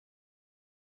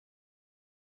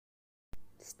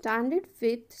Standard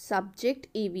 5th Subject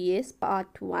E.V.S.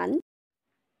 Part 1.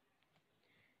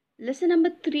 Lesson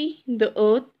number 3. The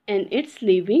Earth and its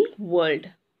Living World.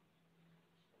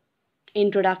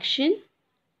 Introduction.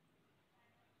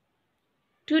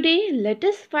 Today, let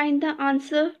us find the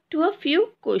answer to a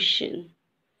few questions.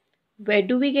 Where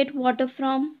do we get water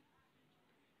from?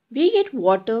 We get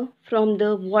water from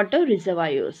the water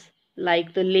reservoirs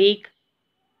like the lake,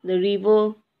 the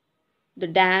river, the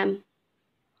dam.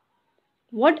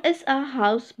 What is our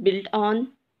house built on?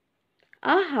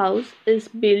 Our house is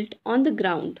built on the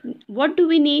ground. What do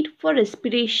we need for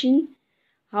respiration?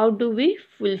 How do we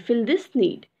fulfill this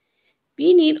need?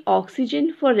 We need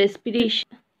oxygen for respiration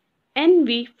and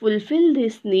we fulfill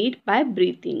this need by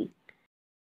breathing.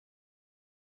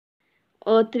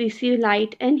 Earth receives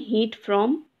light and heat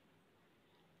from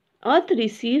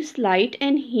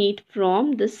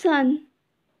the sun.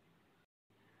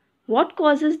 What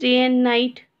causes day and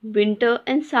night, winter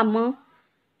and summer?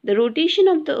 The rotation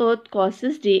of the earth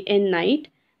causes day and night,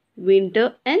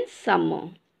 winter and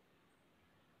summer.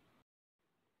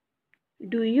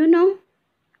 Do you know?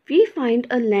 We find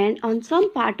a land on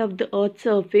some part of the earth's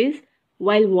surface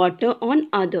while water on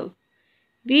other.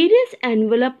 Various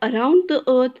envelope around the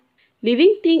earth.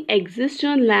 Living things exist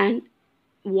on land,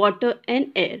 water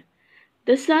and air.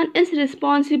 The sun is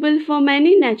responsible for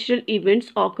many natural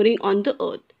events occurring on the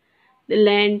earth. The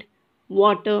land,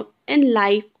 water and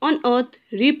life on earth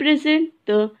represent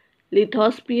the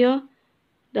lithosphere,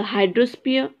 the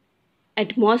hydrosphere,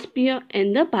 atmosphere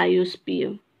and the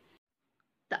biosphere.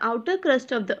 The outer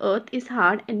crust of the earth is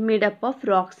hard and made up of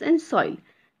rocks and soil.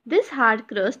 This hard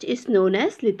crust is known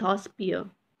as lithosphere.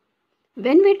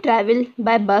 When we travel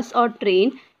by bus or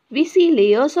train, we see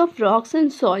layers of rocks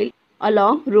and soil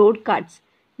along road cuts.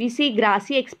 We see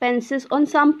grassy expanses on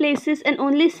some places and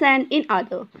only sand in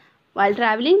others. While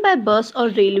traveling by bus or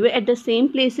railway at the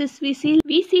same places, we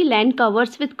see land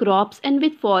covers with crops and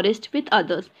with forest with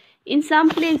others. In some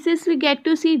places, we get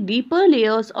to see deeper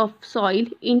layers of soil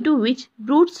into which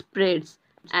roots spreads,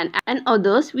 and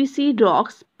others we see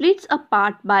rocks splits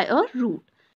apart by a root.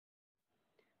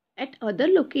 At other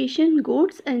locations,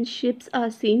 goats and sheep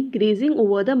are seen grazing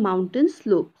over the mountain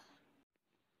slopes,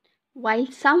 while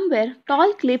somewhere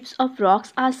tall cliffs of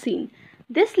rocks are seen.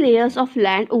 This layers of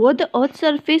land over the earth's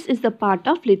surface is the part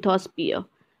of lithosphere.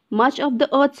 Much of the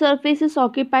earth's surface is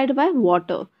occupied by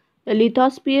water. The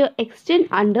lithosphere extends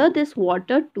under this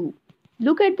water too.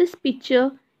 Look at this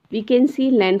picture. We can see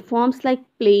landforms like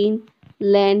plain,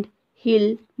 land,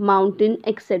 hill, mountain,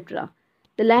 etc.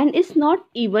 The land is not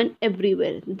even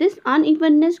everywhere. This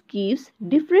unevenness gives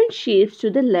different shapes to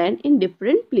the land in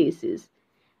different places.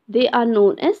 They are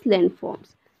known as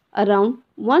landforms. Around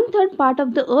 1/3 part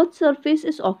of the earth's surface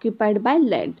is occupied by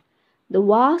land. The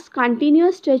vast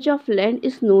continuous stretch of land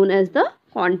is known as the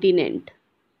continent.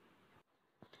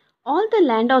 All the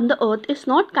land on the earth is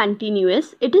not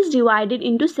continuous. It is divided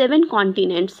into 7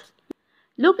 continents.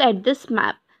 Look at this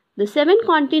map. The 7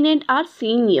 continents are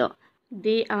seen here.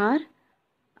 They are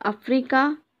Africa,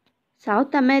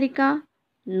 South America,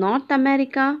 North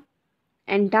America,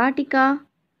 Antarctica,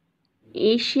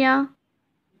 Asia,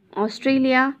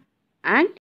 Australia and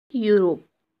Europe.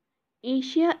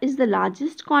 Asia is the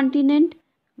largest continent,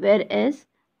 whereas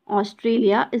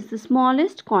Australia is the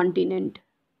smallest continent.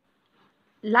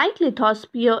 Like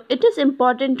lithosphere, it is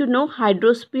important to know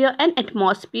hydrosphere and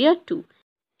atmosphere too.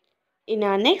 In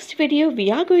our next video,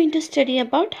 we are going to study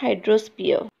about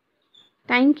hydrosphere.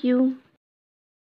 Thank you.